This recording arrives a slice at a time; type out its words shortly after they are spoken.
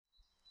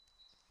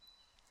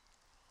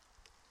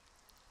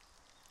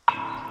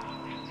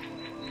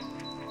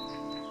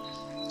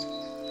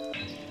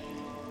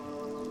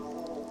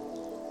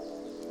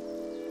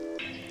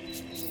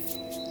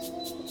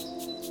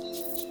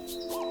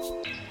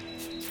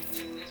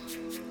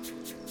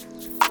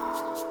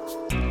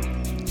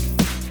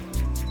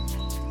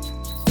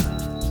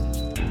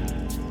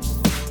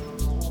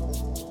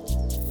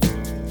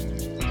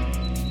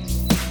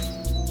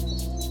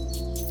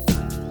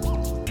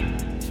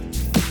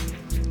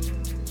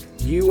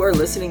You are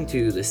listening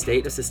to The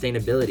State of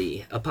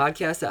Sustainability, a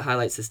podcast that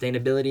highlights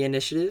sustainability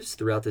initiatives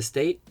throughout the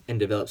state and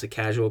develops a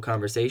casual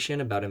conversation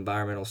about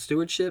environmental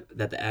stewardship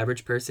that the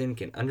average person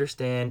can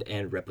understand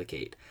and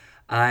replicate.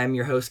 I'm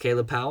your host,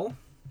 Caleb Powell.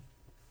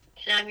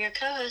 And I'm your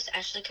co-host,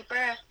 Ashley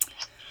Cabrera.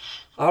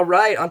 All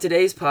right, on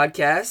today's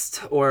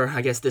podcast, or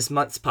I guess this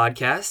month's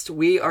podcast,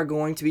 we are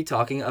going to be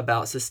talking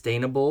about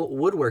sustainable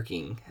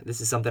woodworking.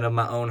 This is something of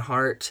my own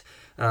heart.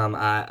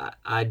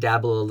 I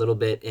dabble a little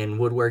bit in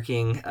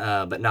woodworking,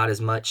 but not as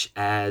much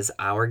as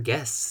our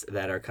guests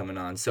that are coming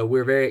on. So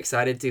we're very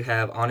excited to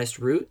have Honest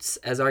Roots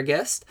as our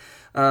guest.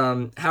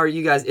 How are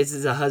you guys? This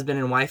is a husband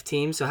and wife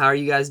team. So how are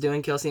you guys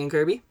doing, Kelsey and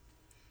Kirby?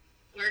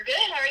 We're good.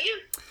 How are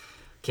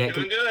you?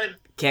 Doing good.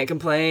 Can't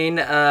complain.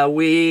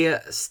 We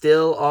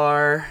still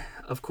are,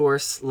 of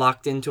course,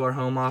 locked into our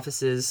home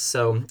offices,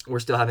 so we're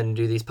still having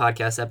to do these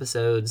podcast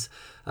episodes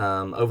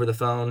over the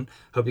phone.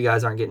 Hope you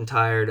guys aren't getting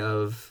tired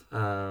of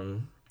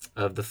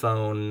the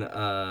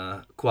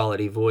phone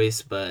quality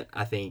voice, but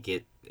I think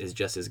it is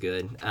just as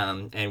good,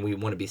 and we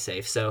want to be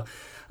safe. So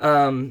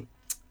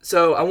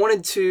I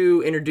wanted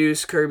to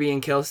introduce Kirby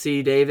and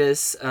Kelsey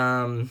Davis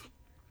and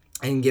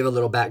give a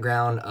little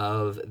background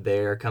of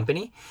their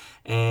company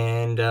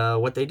and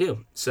what they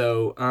do.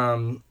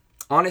 So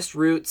Honest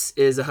Roots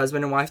is a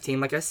husband and wife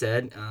team, like I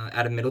said,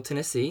 out of Middle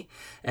Tennessee,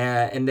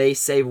 and they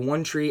save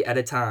one tree at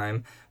a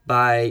time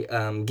by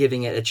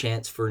giving it a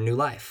chance for new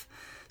life.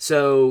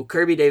 So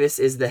Kirby Davis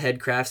is the head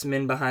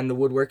craftsman behind the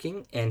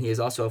woodworking, and he is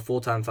also a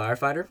full-time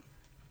firefighter.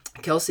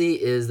 Kelsey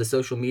is the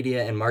social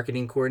media and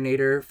marketing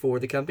coordinator for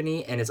the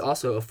company and is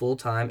also a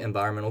full-time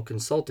environmental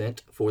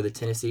consultant for the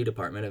Tennessee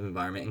Department of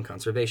Environment and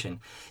Conservation.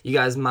 You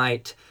guys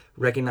might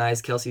recognize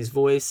Kelsey's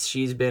voice.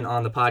 She's been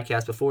on the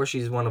podcast before.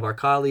 She's one of our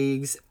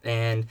colleagues,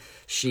 and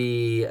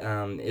she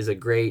is a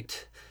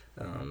great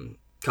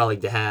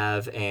colleague to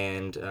have,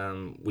 and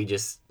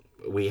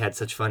we had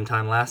such fun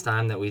time last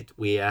time that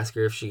we asked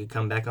her if she could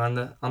come back on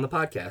the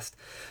podcast.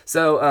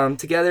 So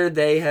together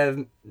they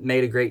have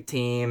made a great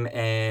team,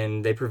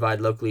 and they provide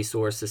locally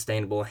sourced,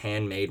 sustainable,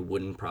 handmade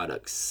wooden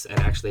products, and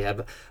actually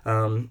have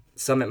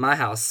some at my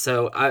house.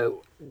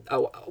 So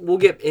we'll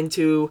get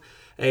into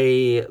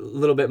a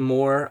little bit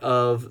more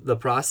of the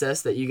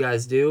process that you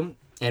guys do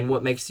and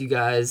what makes you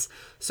guys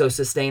so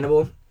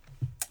sustainable.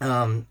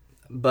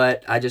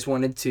 But I just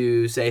wanted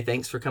to say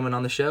thanks for coming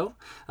on the show.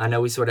 I know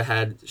we sort of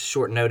had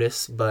short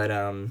notice, but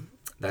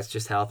that's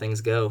just how things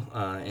go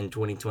in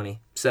 2020.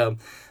 So,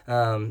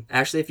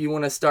 Ashley, if you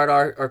want to start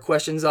our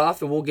questions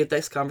off, and we'll get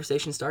this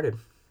conversation started.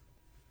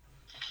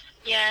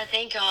 Yeah,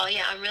 thank y'all.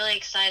 Yeah, I'm really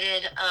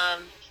excited.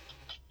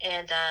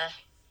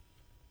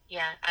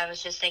 I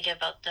was just thinking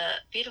about the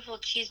beautiful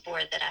cheese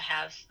board that I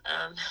have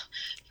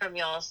from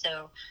y'all.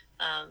 So,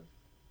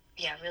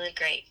 really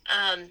great.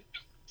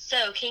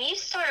 So can you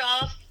start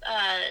off,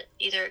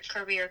 either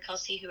Kirby or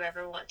Kelsey,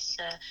 whoever wants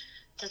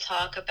to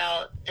talk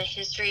about the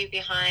history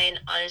behind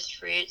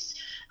Honest Roots,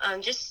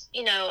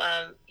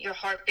 your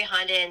heart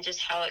behind it and just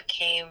how it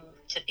came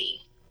to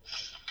be?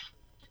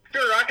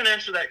 Sure, I can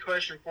answer that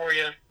question for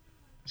you.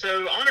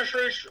 So Honest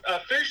Roots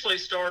officially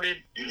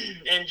started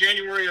in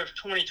January of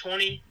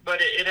 2020,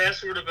 but it has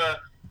sort of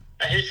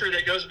a history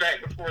that goes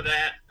back before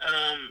that.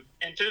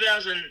 In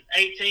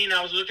 2018,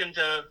 I was looking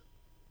to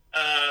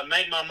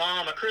make my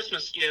mom a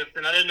Christmas gift,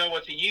 and I didn't know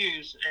what to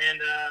use, and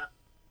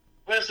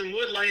we had some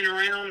wood laying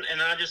around,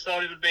 and I just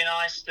thought it would be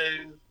nice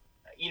to,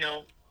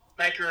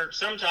 make her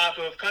some type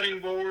of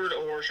cutting board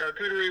or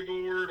charcuterie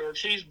board or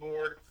cheese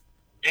board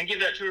and give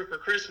that to her for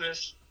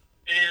Christmas.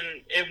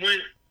 And it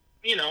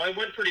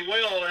went pretty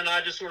well, and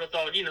I just sort of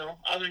thought,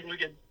 I think we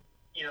could,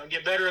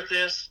 get better at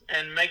this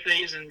and make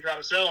these and try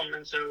to sell them.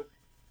 And so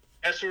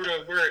that's sort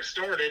of where it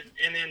started.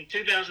 And then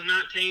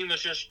 2019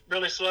 was just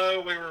really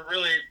slow. We were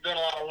really doing a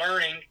lot of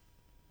learning,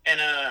 and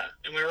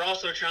we were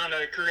also trying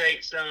to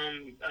create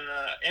some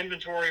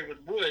inventory with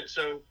wood.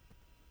 So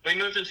we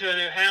moved into a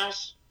new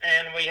house,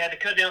 and we had to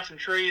cut down some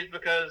trees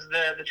because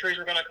the trees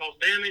were going to cause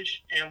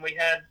damage, and we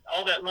had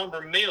all that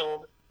lumber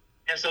milled,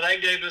 and so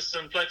that gave us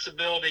some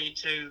flexibility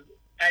to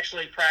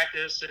actually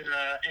practice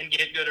and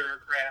get good at our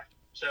craft.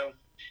 So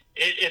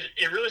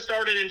it really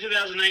started in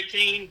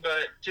 2018,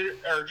 but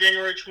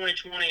January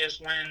 2020 is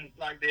when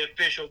the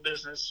official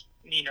business,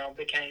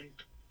 became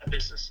a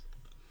business.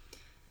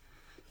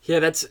 Yeah,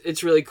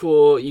 it's really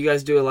cool. You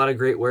guys do a lot of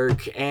great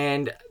work.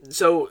 And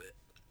so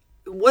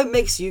what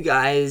makes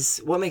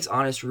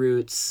Honest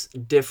Roots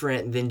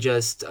different than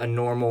just a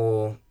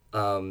normal,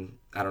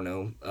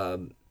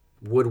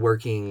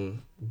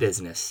 woodworking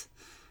business?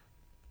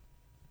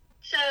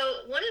 So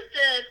one of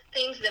the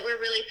things that we're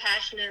really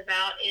passionate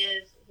about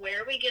is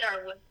where we get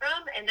our wood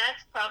from, and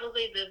that's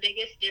probably the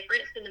biggest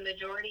difference in the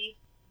majority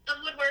of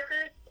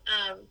woodworkers.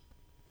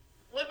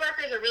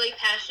 Woodworkers are really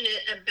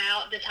passionate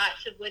about the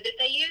types of wood that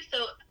they use,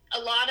 so a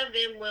lot of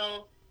them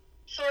will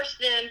source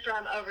them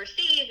from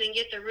overseas and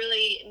get the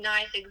really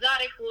nice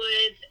exotic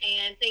woods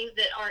and things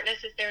that aren't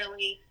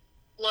necessarily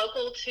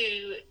local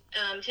to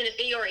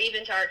Tennessee or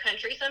even to our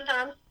country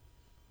sometimes.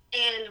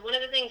 And one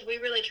of the things we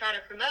really try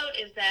to promote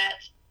is that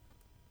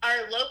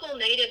our local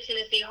native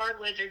Tennessee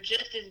hardwoods are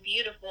just as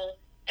beautiful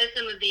as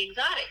some of the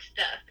exotic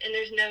stuff. And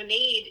there's no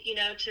need,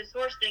 to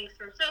source things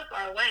from so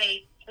far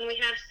away. And we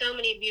have so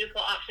many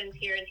beautiful options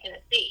here in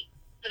Tennessee.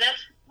 So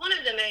that's one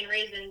of the main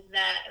reasons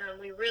that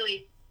we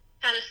really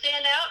kind of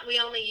stand out. We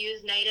only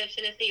use native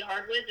Tennessee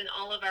hardwoods in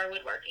all of our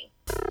woodworking.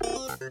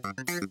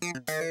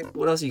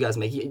 What else do you guys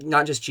make?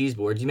 Not just cheese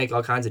boards. You make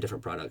all kinds of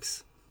different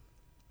products.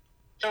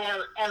 So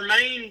our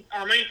main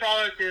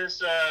product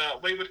is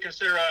we would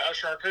consider a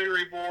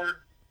charcuterie board.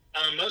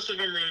 Most of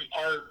them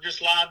are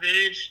just live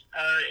edge.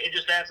 It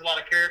just adds a lot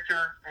of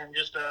character and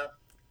just a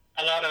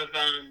lot of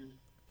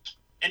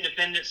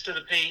independence to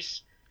the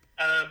piece.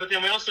 But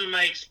then we also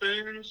make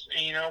spoons.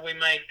 And, we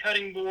make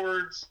cutting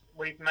boards.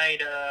 We've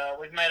made a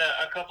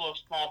couple of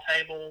small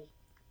tables.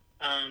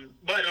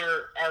 But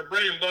our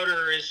bread and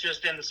butter is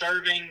just in the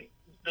serving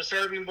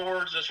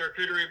boards, the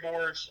charcuterie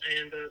boards,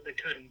 and the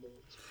cutting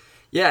boards.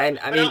 Yeah, and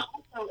I mean,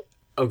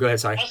 go ahead.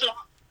 Sorry. Also,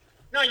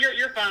 no,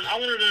 you're fine. I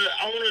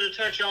wanted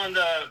to touch on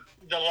the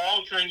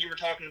log thing you were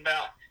talking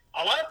about.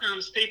 A lot of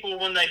times, people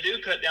when they do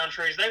cut down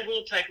trees, they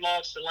will take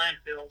logs to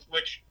landfills,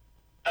 which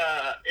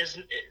is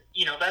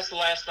that's the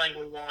last thing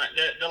we want.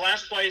 The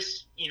last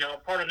place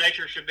part of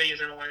nature should be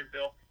is in a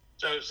landfill.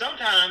 So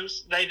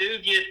sometimes they do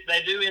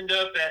end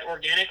up at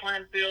organic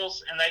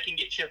landfills, and they can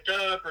get chipped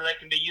up or they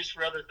can be used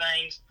for other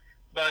things.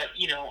 But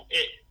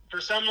for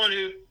someone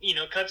who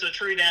cuts a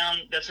tree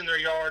down that's in their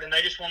yard and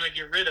they just want to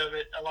get rid of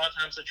it, a lot of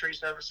times the tree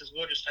services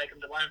will just take them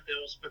to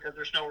landfills because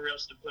there's nowhere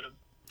else to put them.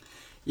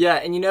 Yeah,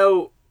 and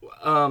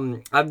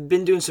I've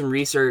been doing some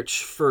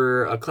research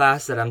for a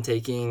class that I'm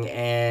taking,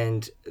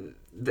 and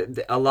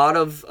a lot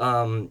of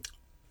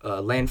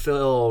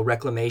landfill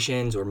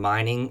reclamations or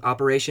mining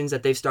operations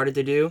that they've started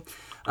to do,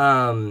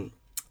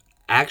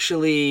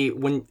 actually,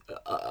 when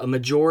a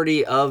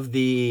majority of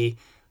the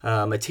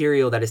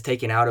material that is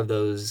taken out of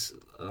those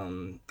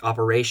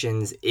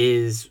operations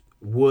is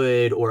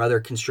wood or other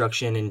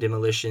construction and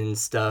demolition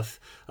stuff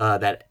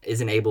that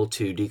isn't able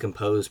to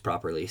decompose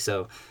properly.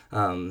 So,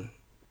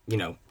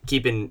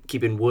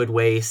 keeping wood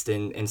waste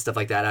and stuff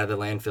like that out of the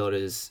landfill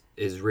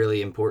is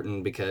really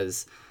important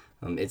because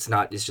it's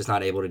just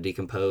not able to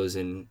decompose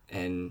and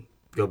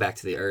go back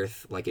to the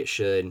earth like it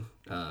should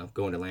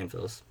go into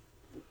landfills.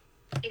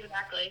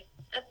 Exactly.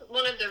 That's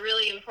one of the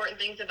really important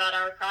things about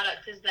our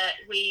products is that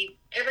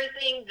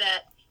everything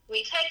that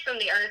we take from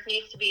the earth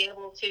needs to be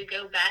able to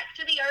go back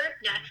to the earth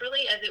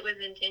naturally as it was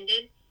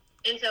intended.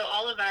 And so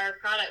all of our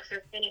products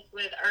are finished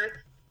with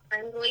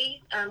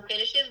earth-friendly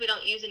finishes. We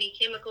don't use any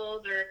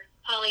chemicals or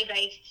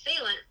poly-based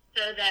sealants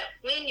so that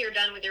when you're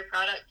done with your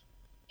product,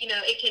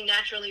 it can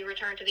naturally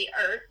return to the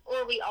earth.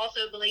 Or we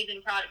also believe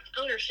in product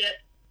ownership,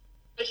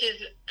 which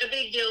is a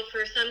big deal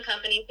for some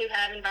companies who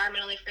have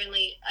environmentally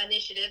friendly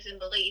initiatives and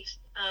beliefs,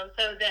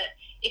 so that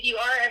if you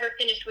are ever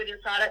finished with your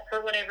product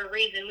for whatever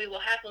reason, we will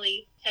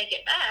happily take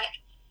it back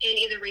and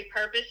either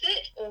repurpose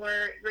it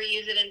or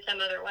reuse it in some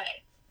other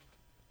way.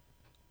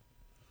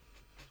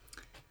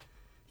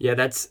 Yeah,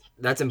 that's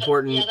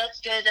important. Yeah, that's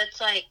good.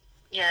 That's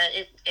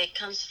it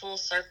comes full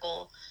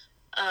circle.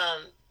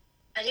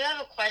 I do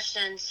have a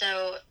question.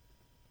 So,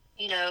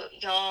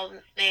 y'all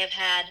may have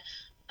had,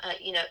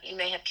 you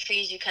may have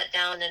trees you cut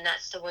down and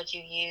that's the wood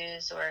you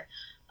use or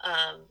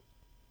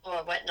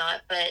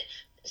whatnot. But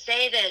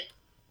say that,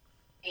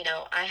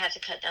 I had to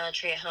cut down a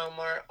tree at home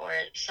or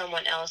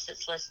someone else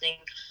that's listening,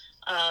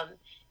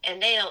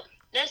 and they don't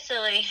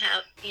necessarily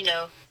have,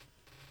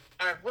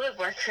 are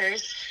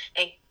woodworkers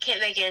and can't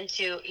make it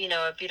into,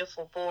 a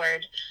beautiful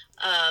board.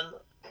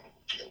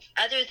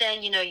 Other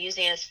than,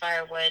 using it as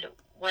firewood,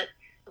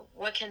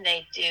 what can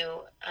they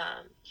do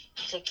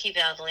to keep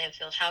it out of the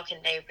landfill? How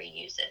can they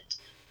reuse it?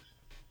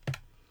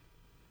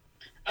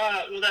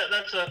 Well,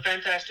 that's a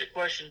fantastic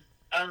question.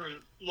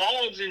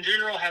 Logs in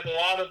general have a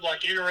lot of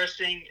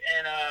interesting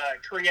and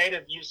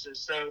creative uses.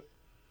 So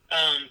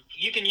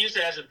you can use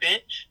it as a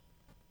bench.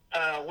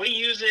 We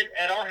use it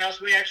at our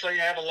house. We actually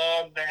have a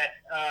log that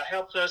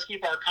helps us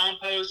keep our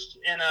compost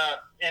in a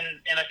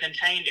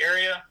contained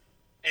area,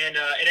 and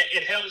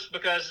it helps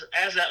because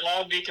as that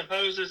log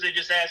decomposes, it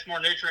just adds more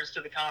nutrients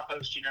to the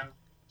compost.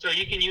 So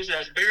you can use it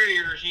as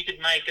barriers. You could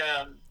make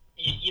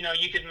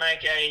you could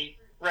make a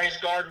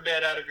raised garden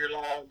bed out of your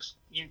logs.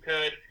 You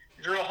could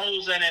drill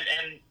holes in it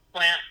and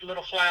plant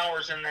little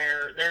flowers in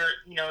there.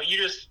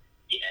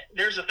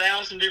 There's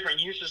 1,000 different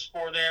uses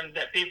for them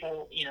that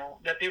people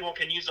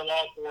can use a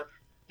log for.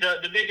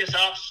 The biggest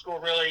obstacle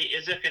really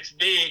is if it's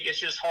big, it's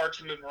just hard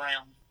to move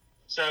around.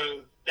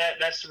 So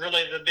that's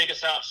really the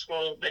biggest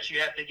obstacle that you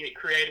have to get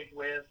creative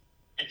with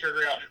and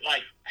figure out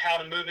how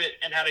to move it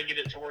and how to get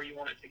it to where you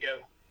want it to go.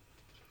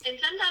 And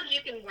sometimes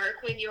you can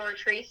work with your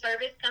tree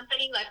service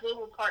company. We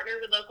will partner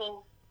with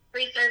local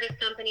tree service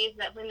companies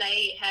that when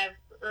they have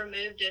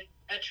removed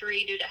a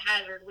tree due to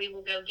hazard, we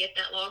will go get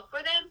that log for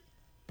them.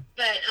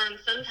 But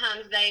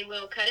sometimes they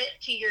will cut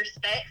it to your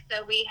specs.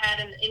 So we had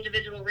an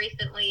individual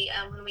recently,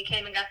 when we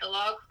came and got the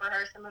log for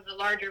her, some of the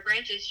larger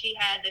branches, she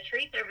had the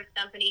tree service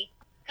company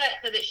cut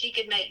so that she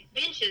could make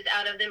benches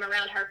out of them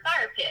around her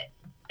fire pit.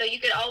 So you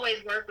could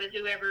always work with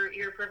whoever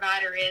your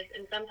provider is,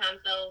 and sometimes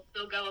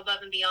they'll go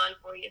above and beyond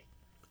for you.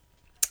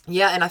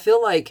 Yeah, and I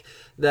feel like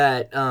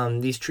that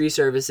these tree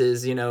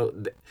services,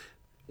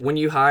 when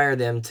you hire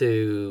them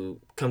to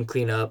come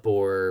clean up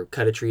or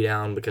cut a tree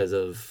down because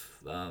of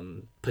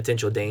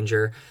potential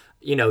danger,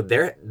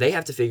 they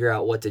have to figure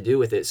out what to do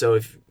with it. So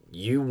if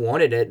you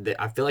wanted it,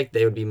 I feel like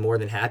they would be more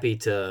than happy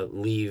to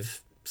leave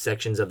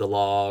sections of the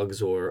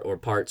logs or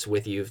parts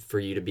with you for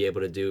you to be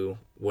able to do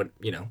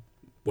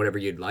whatever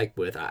you'd like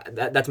with.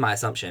 That's my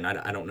assumption.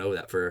 I don't know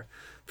that for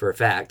a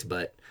fact,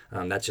 but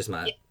that's just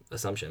my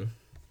assumption.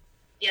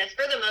 Yes,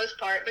 for the most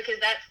part, because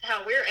that's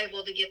how we're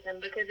able to get them,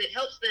 because it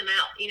helps them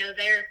out.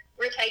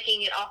 We're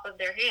taking it off of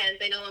their hands.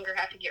 They no longer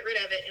have to get rid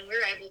of it, and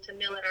we're able to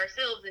mill it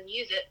ourselves and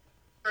use it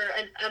for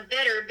a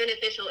better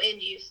beneficial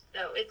end use.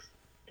 So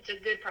it's a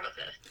good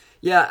process.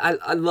 Yeah,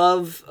 I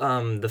love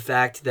the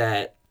fact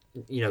that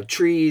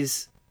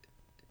trees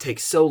take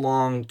so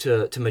long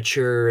to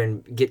mature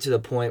and get to the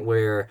point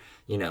where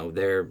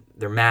they're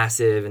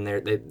massive and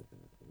they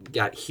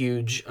got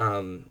huge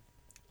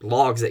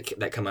logs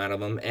that come out of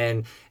them,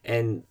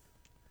 and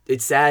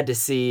it's sad to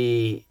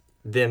see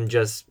them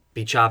just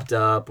be chopped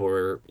up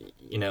or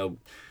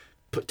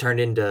turned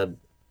into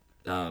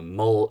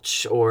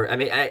mulch. Or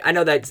I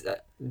know that's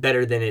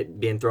better than it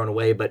being thrown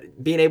away,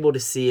 but being able to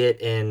see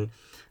it in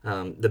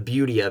the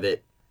beauty of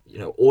it,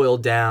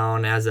 oiled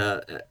down as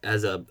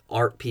a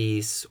art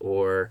piece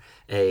or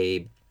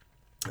a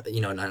a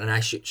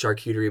nice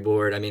charcuterie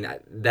board.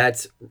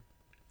 That's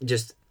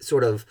just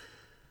sort of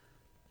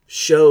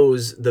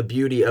shows the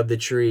beauty of the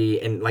tree,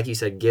 and like you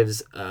said,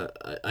 gives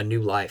a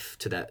new life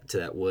to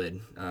that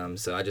wood.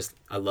 So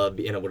I love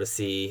being able to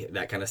see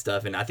that kind of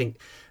stuff. And I think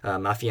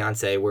my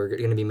fiance, we're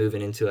going to be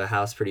moving into a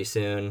house pretty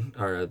soon,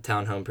 or a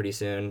townhome pretty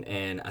soon,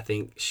 and I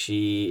think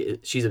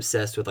she's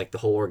obsessed with like the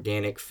whole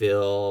organic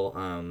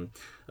feel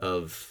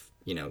of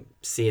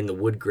seeing the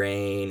wood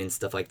grain and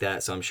stuff like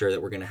that. So I'm sure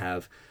that we're going to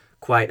have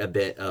quite a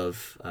bit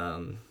of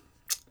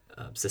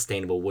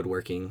sustainable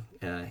woodworking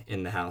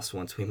in the house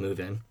once we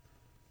move in.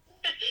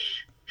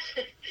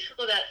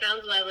 Well, that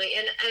sounds lovely,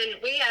 and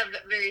we have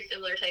very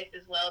similar tastes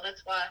as well.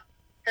 That's why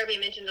Kirby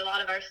mentioned a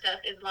lot of our stuff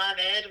is live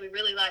edge. We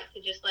really like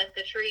to just let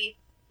the tree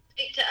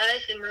speak to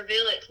us and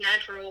reveal its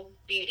natural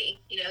beauty.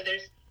 It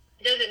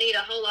doesn't need a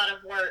whole lot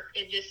of work.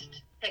 It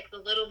just takes a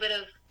little bit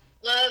of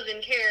love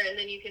and care, and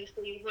then you can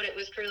see what it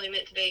was truly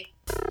meant to be.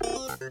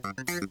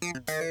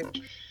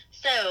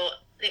 So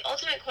the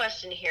ultimate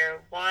question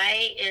here: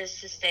 why is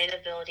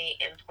sustainability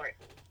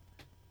important?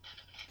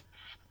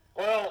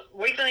 Well,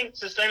 we think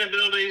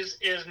sustainability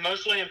is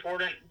mostly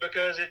important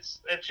because it's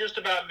just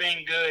about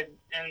being good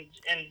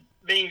and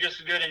being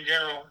just good in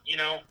general.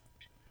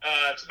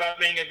 It's about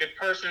being a good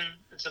person.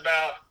 It's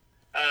about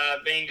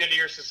being good to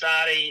your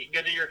society,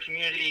 good to your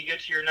community, good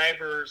to your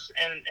neighbors,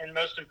 and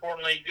most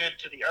importantly, good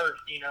to the earth.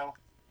 We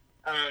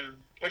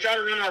try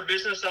to run our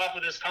business off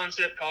of this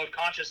concept called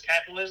conscious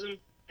capitalism,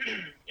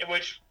 in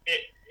which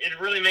it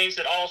really means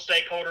that all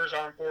stakeholders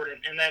are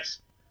important, and that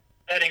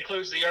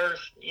includes the earth,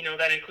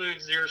 that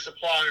includes your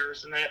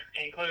suppliers, and that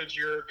includes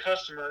your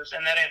customers,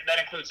 and that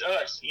includes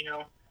us,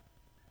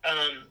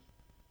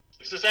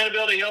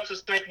 Sustainability helps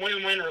us make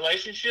win-win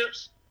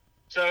relationships.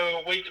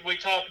 So we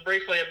talked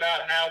briefly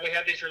about how we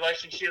have these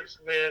relationships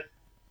with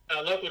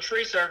local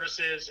tree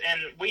services, and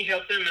we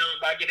help them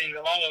out by getting the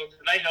logs,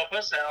 and they help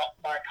us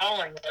out by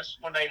calling us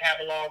when they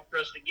have a log for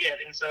us to get.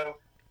 And so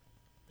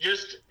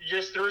just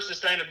through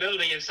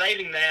sustainability and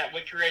saving that,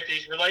 we create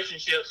these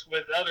relationships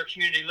with other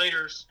community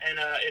leaders, and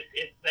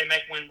they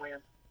make win-win.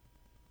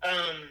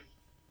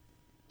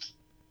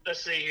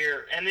 Let's see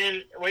here. And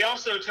then we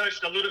also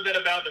touched a little bit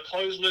about the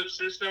closed loop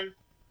system.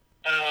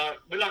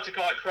 We like to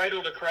call it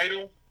cradle to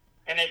cradle,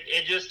 and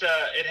it just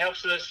it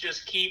helps us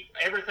just keep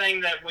everything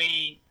that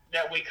we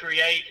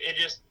create. It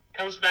just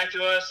comes back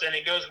to us, and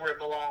it goes where it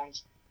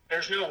belongs.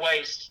 There's no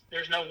waste.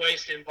 There's no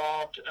waste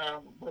involved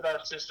with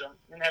our system,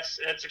 and that's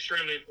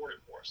extremely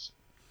important for us.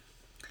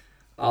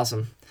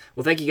 Awesome.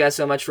 Well, thank you guys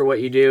so much for what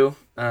you do,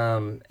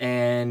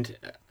 and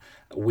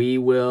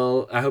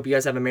I hope you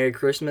guys have a Merry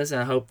Christmas,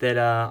 and I hope that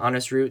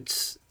Honest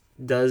Roots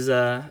does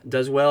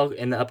well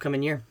in the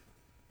upcoming year.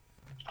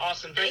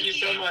 Awesome. Thank you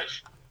so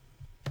much.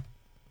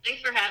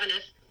 Thanks for having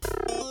us.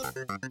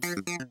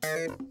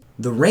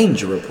 The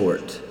Ranger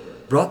Report,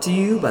 brought to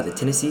you by the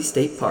Tennessee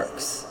State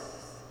Parks.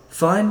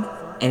 Fun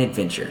and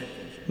adventure,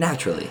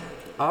 naturally.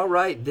 All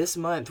right, this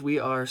month we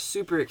are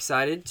super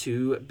excited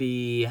to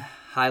be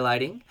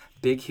highlighting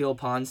Big Hill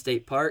Pond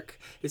State Park.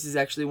 This is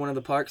actually one of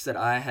the parks that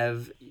I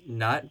have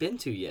not been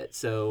to yet,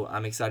 so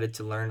I'm excited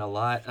to learn a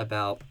lot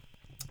about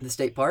the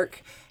state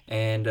park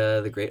and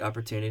the great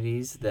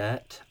opportunities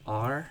that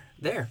are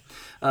there.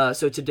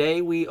 So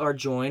today we are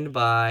joined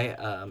by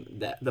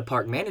the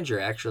park manager,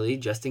 actually,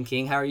 Justin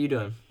King. How are you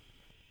doing?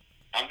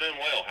 I'm doing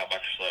well. How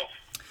about yourself?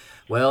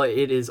 Well,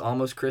 it is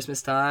almost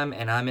Christmas time,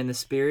 and I'm in the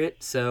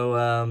spirit, so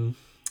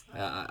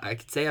I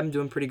could say I'm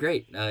doing pretty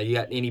great. You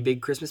got any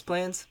big Christmas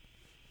plans?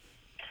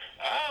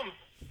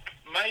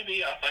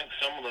 Maybe. I think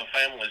some of the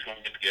families going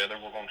to get together.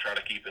 We're going to try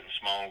to keep it in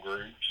small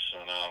groups,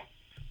 and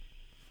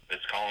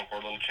it's calling for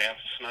a little chance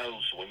of snow,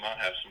 so we might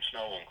have some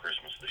snow on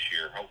Christmas this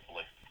year,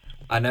 hopefully.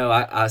 I know.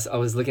 I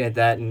was looking at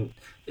that, and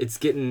it's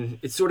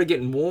sort of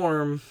getting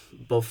warm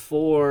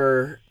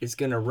before it's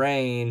gonna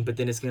rain, but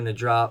then it's gonna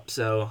drop.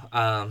 So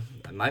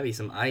it might be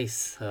some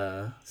ice.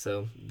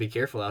 So be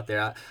careful out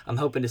there. I'm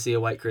hoping to see a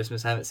white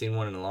Christmas. I haven't seen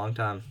one in a long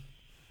time.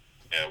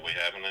 Yeah, we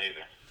haven't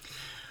either.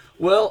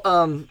 Well,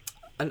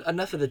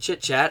 enough of the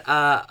chit chat.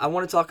 I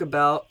want to talk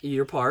about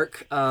your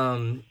park.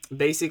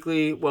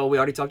 Basically, well, we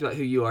already talked about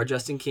who you are,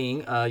 Justin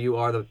King. You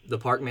are the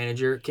park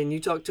manager. Can you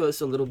talk to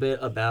us a little bit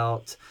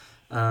about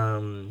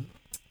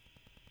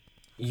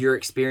your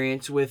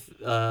experience with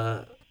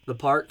the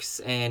parks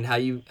and how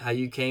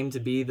you came to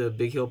be the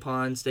Big Hill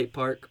Pond State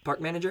Park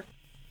manager?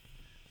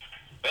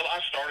 Well, I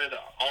started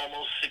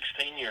almost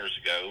 16 years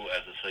ago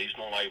as a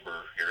seasonal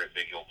laborer here at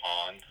Big Hill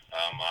Pond.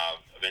 I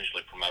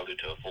eventually promoted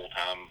to a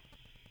full-time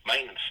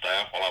maintenance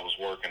staff while I was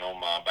working on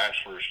my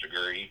bachelor's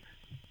degree.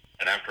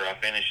 And after I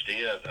finished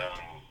it,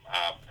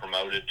 I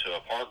promoted to a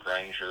park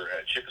ranger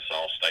at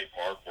Chickasaw State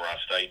Park, where I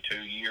stayed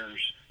 2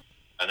 years.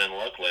 And then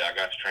luckily, I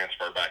got to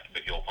transfer back to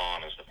Big Hill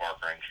Pond as the park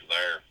ranger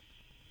there.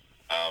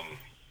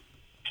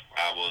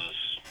 I was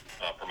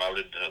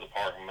promoted to the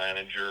park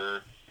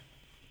manager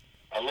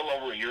a little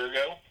over a year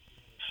ago.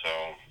 So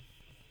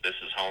this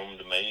is home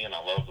to me, and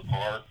I love the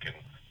park and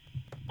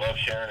love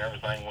sharing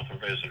everything with our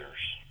visitors.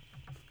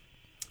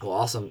 Well,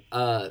 awesome.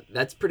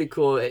 That's pretty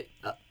cool.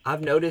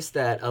 I've noticed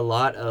that a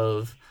lot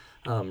of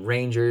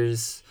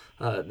rangers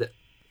that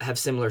have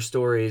similar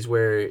stories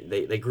where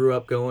they grew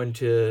up going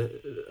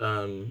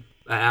to.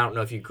 I don't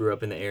know if you grew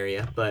up in the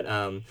area, but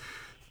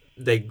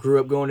they grew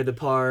up going to the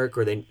park,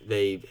 or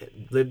they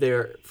lived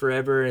there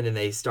forever, and then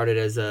they started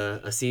as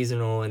a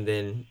seasonal, and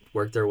then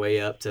worked their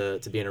way up to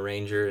being a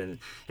ranger, and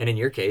in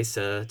your case,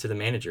 to the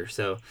manager.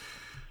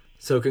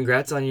 So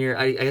congrats on your.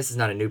 I guess it's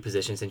not a new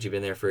position since you've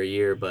been there for a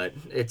year, but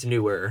it's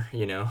newer,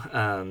 you know.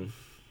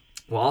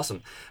 Well,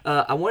 awesome.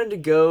 I wanted to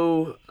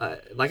go.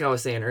 Like I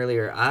was saying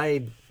earlier,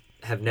 I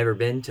have never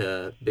been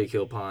to Big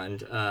Hill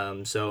Pond,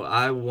 so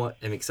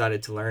am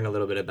excited to learn a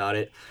little bit about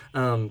it.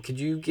 Could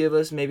you give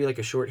us maybe like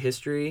a short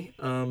history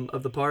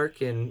of the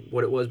park and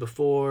what it was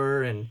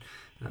before, and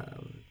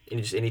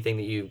just anything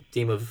that you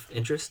deem of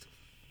interest?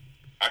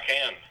 I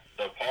can.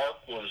 The park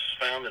was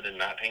founded in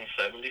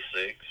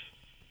 1976,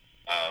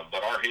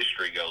 but our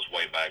history goes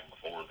way back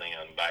before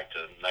then, back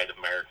to Native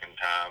American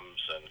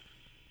times, and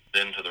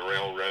then to the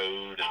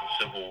railroad and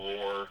Civil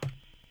War.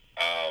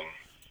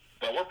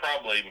 But we're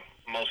probably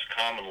most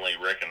commonly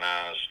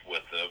recognized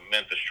with the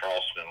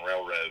Memphis-Charleston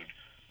Railroad,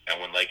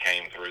 and when they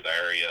came through the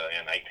area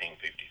in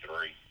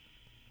 1853.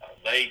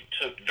 They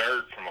took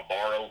dirt from a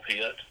borrow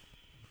pit,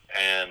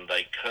 and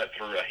they cut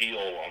through a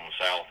hill on the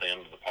south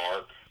end of the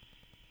park,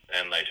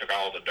 and they took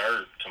all the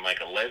dirt to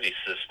make a levee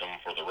system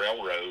for the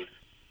railroad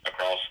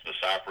across the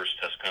Cypress,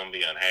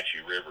 Tuscumbia, and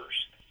Hatchie rivers.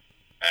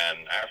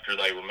 And after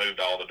they removed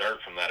all the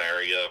dirt from that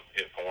area,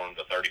 it formed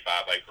a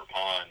 35-acre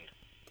pond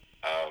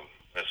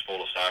that's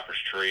full of cypress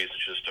trees.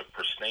 It's just a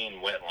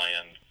pristine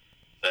wetland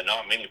that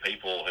not many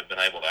people have been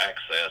able to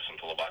access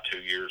until about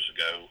 2 years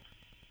ago,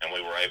 and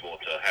we were able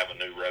to have a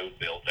new road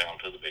built down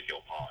to the Big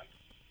Hill Pond.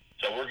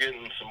 So we're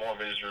getting some more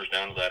visitors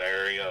down to that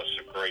area.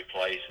 It's a great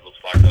place. It looks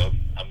like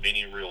a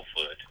mini Real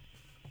Foot.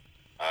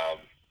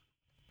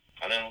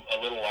 And then a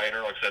little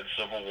later, like I said,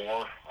 Civil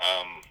War,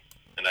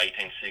 in the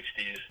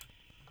 1860s,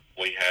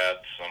 we had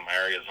some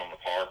areas on the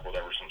park where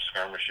there were some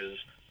skirmishes,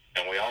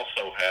 and we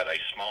also had a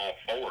small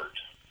fort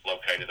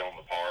located on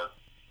the park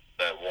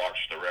that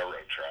watched the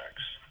railroad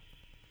tracks.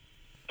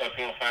 So if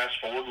you want to fast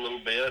forward a little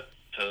bit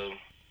to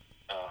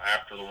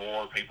after the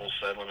war, people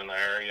settling in the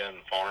area and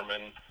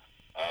farming,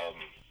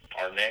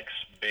 our next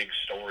big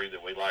story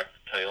that we like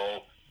to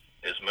tell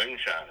is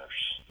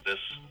moonshiners. This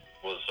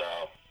was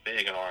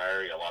big in our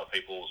area. A lot of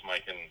people was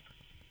making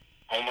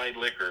homemade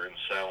liquor and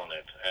selling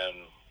it,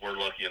 and we're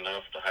lucky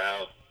enough to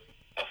have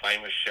a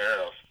famous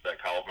sheriff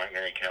that called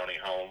McNairy County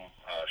home,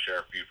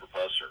 Sheriff Buford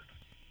Pusser,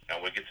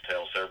 and we get to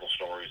tell several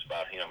stories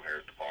about him here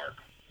at the park.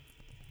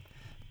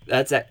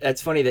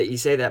 That's funny that you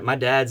say that. My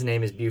dad's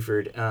name is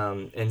Buford,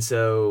 and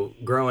so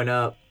growing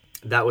up,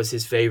 that was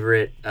his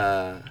favorite.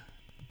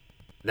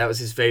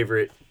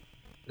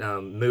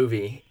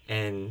 Movie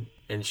and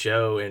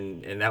show,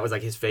 and that was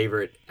like his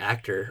favorite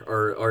actor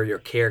or your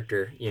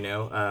character, you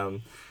know.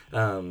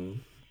 Yeah,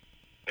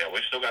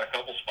 we've still got a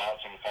couple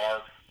spots in the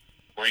park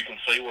where you can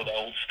see where the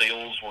old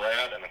steels were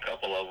at, and a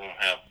couple of them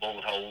have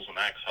bullet holes and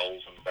axe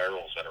holes in the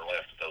barrels that are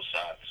left at those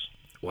sites.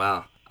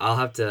 Wow, I'll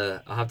have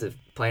to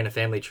plan a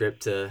family trip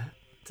to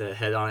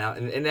head on out,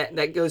 and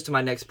that goes to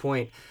my next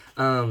point.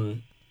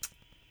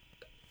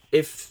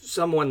 If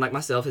someone like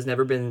myself has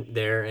never been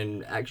there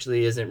and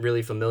actually isn't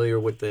really familiar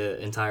with the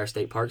entire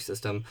state park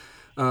system,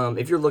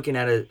 if you're looking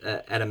at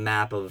a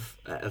map of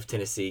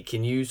Tennessee,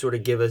 can you sort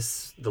of give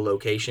us the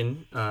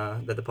location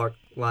that the park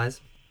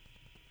lies?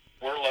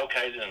 We're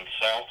located in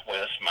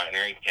southwest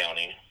McNairy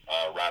County,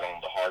 right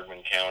on the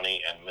Hardman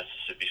County and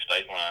Mississippi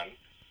state line.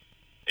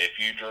 If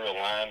you drew a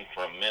line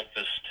from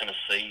Memphis,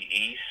 Tennessee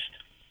east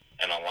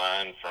and a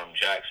line from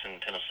Jackson,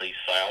 Tennessee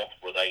south,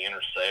 where they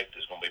intersect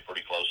is going to be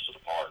pretty close to the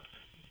park.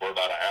 We're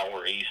about an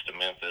hour east of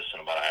Memphis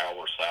and about an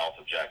hour south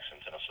of Jackson,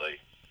 Tennessee.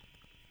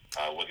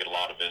 We get a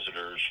lot of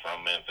visitors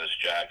from Memphis,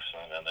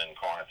 Jackson, and then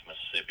Corinth,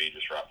 Mississippi,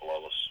 just right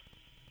below us.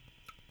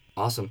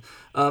 Awesome.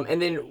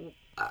 And then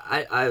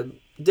I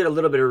did a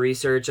little bit of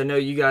research. I know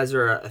you guys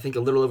are, I think,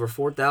 a little over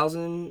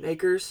 4,000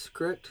 acres,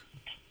 correct?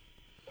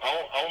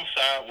 On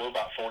site, we're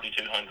about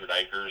 4,200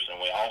 acres,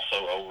 and we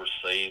also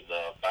oversee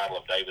the Battle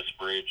of Davis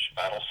Bridge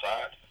battle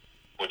site,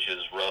 which is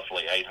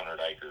roughly 800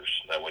 acres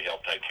that we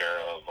help take care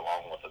of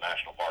along with the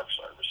National Park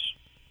Service.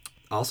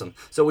 Awesome.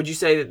 So would you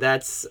say that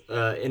that's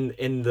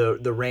in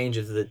the range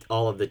of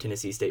all of the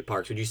Tennessee state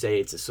parks? Would you say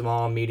it's a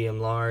small,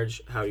 medium,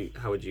 large? How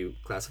would you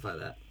classify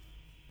that?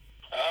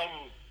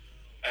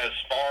 As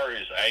far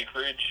as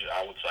acreage,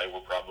 I would say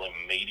we're probably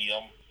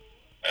medium.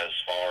 As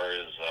far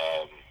as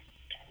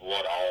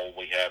what all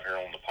we have here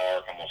on the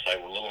park, I'm going to say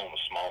we're a little on the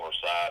smaller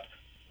side.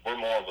 We're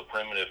more of a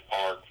primitive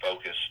park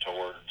focused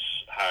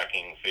towards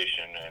hiking,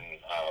 fishing, and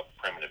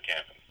primitive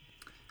camping.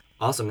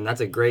 Awesome, and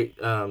that's a great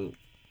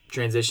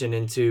transition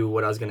into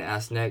what I was going to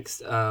ask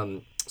next.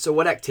 So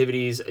what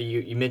activities,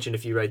 you mentioned a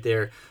few right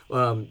there,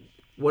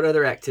 what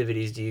other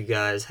activities do you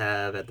guys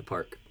have at the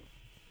park?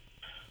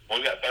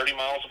 We've got 30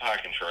 miles of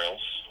hiking trails.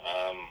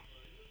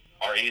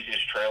 Our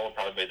easiest trail will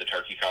probably be the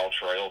Turkey Call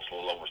Trail. It's a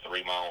little over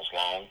 3 miles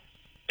long.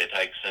 It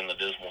takes in the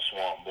Dismal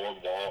Swamp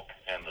Boardwalk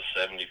and the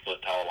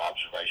 70-foot tall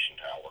observation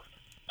tower.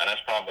 And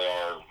that's probably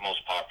our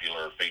most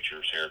popular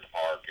features here at the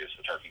park is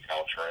the Turkey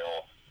Call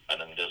Trail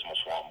and then the Dismal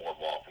Swamp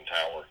Boardwalk and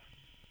tower.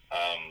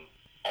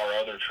 Our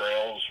other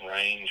trails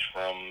range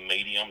from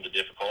medium to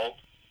difficult.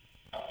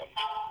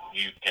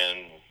 You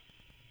can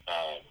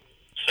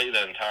see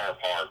the entire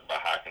park by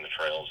hiking the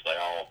trails. They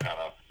all kind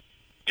of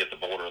get the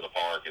border of the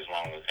park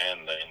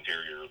and the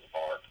interior of the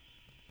park.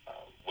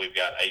 We've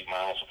got 8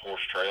 miles of horse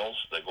trails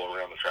that go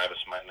around the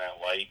Travis Martinet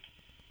Lake.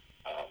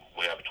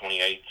 We have a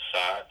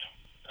 28-site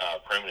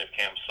primitive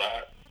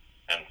campsite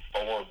and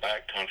 4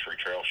 backcountry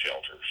trail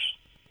shelters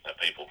that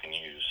people can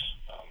use.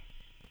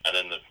 And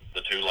then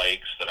the 2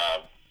 lakes that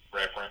I've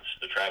referenced,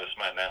 the Travis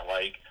Martinet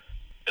Lake,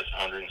 it's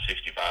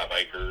 165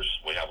 acres.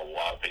 We have a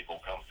lot of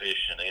people come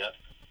fish in it.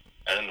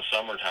 And in the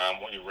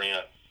summertime, we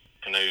rent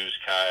canoes,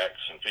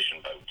 kayaks, and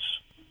fishing boats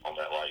on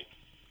that lake.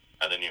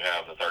 And then you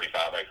have the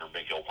 35-acre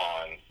Big Hill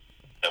Pond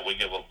that we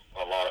give a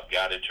lot of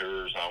guided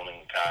tours on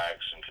in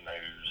kayaks and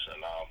canoes,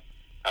 and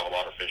have a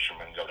lot of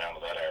fishermen go down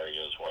to that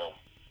area as well.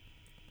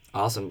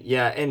 Awesome.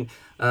 Yeah, and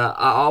I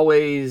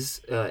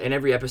always, in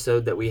every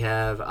episode that we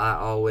have, I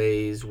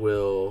always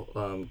will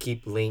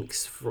keep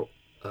links for,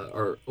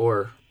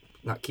 or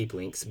not keep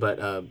links,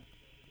 but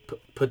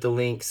put the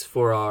links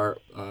for our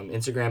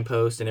Instagram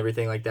post and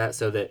everything like that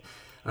so that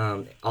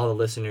all the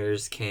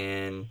listeners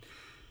can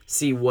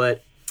see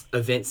what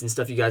events and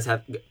stuff you guys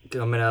have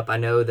coming up. I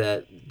know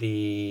that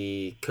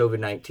the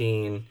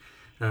COVID-19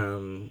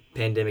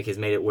 pandemic has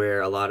made it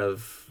where a lot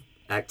of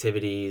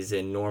activities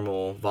and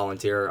normal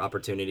volunteer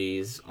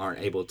opportunities aren't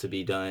able to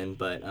be done,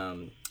 but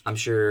I'm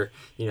sure,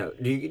 do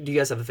you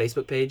guys have a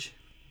Facebook page?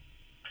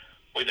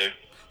 We do.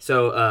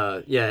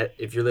 So yeah,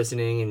 if you're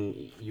listening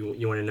and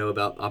you want to know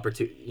about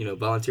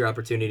volunteer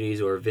opportunities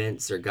or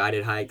events or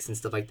guided hikes and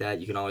stuff like that,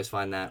 you can always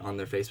find that on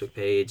their Facebook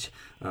page.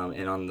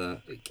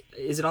 And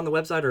is it on the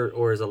website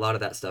or is a lot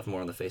of that stuff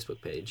more on the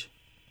Facebook page?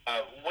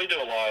 We do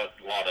a lot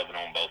of it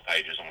on both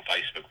pages, on the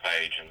Facebook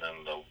page and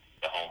then the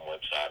home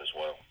website as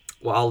well.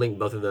 Well, I'll link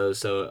both of those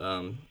so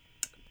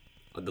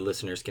the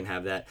listeners can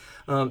have that.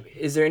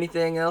 Is there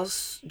anything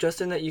else,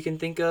 Justin, that you can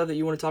think of that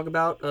you want to talk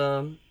about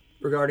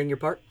regarding your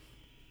park?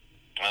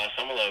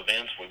 Some of the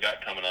events we've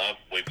got coming up,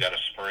 we've got a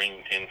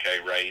spring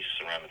 10K race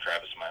around the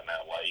Travis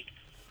Martinet Lake.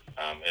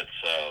 It's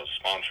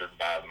sponsored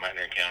by the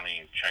McNair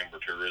County Chamber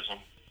of Tourism.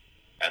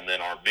 And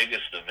then our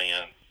biggest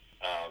event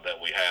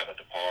that we have at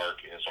the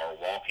park is our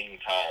Walking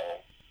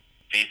Tall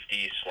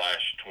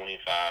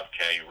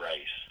 50/25K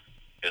race.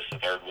 It's the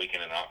third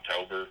weekend in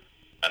October.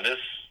 And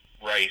this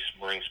race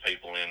brings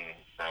people in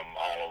from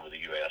all over the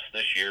U.S.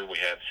 This year we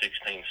had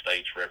 16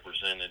 states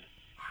represented.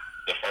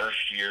 The first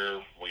year,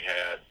 we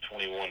had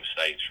 21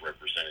 states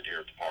represented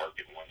here at the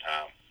park at one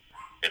time.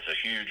 It's a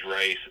huge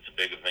race. It's a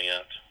big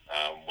event.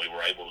 We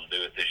were able to do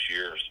it this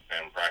year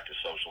and practice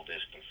social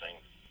distancing.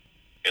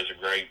 It's a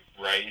great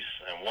race,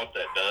 and what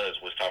that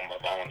does was talking about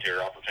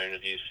volunteer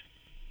opportunities.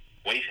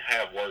 We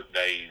have work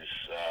days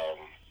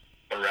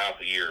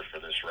throughout the year for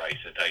this race.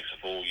 It takes a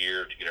full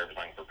year to get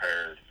everything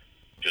prepared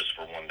just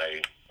for one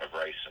day of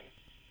racing.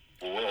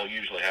 We'll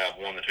usually have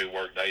 1 to 2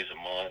 work days a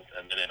month,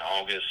 and then in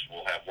August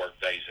we'll have work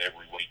days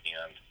every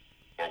weekend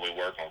where we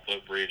work on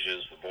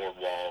footbridges, the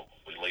boardwalk,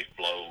 we leaf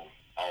blow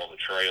all the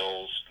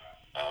trails,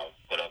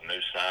 put up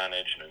new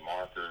signage, new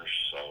markers.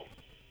 So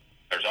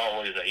there's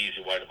always an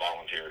easy way to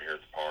volunteer here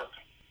at the park.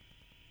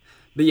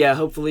 But yeah,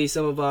 hopefully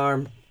some of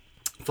our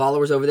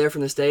followers over there from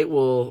the state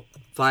will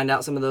find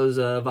out some of those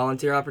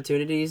volunteer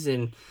opportunities.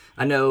 And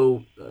I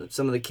know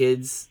some of the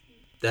kids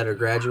that are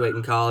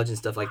graduating college and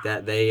stuff like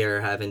that, they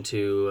are having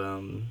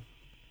to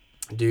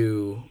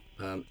do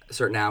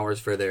certain hours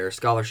for their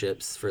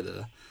scholarships for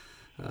the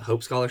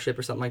Hope Scholarship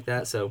or something like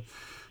that. So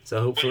We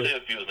hopefully, see a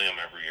few of them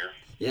every year.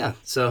 yeah.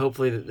 So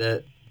hopefully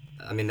that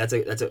I mean that's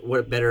a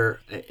what better,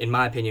 in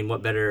my opinion,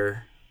 what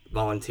better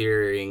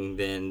volunteering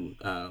than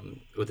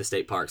with the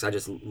state parks. I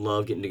just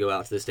love getting to go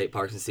out to the state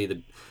parks and see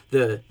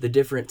the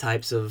different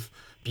types of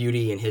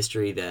beauty and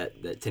history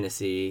that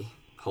Tennessee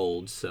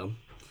holds. So,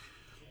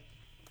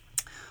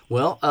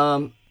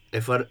 well,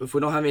 if we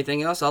don't have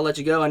anything else, I'll let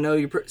you go. I know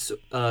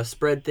you're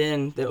spread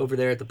thin over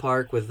there at the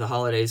park with the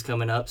holidays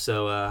coming up,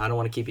 so I don't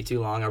want to keep you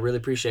too long. I really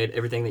appreciate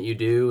everything that you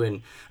do,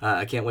 and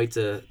I can't wait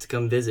to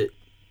come visit.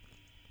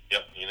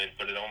 Yep, you need to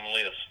put it on the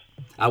list.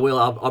 I will.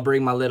 I'll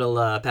bring my little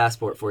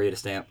passport for you to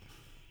stamp.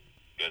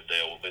 Good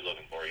deal. We'll be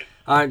looking for you.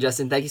 All right,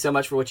 Justin. Thank you so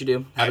much for what you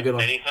do. Have a good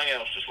one. Anything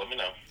else, just let me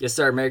know. Yes,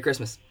 sir. Merry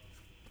Christmas.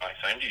 All right,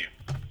 same to you.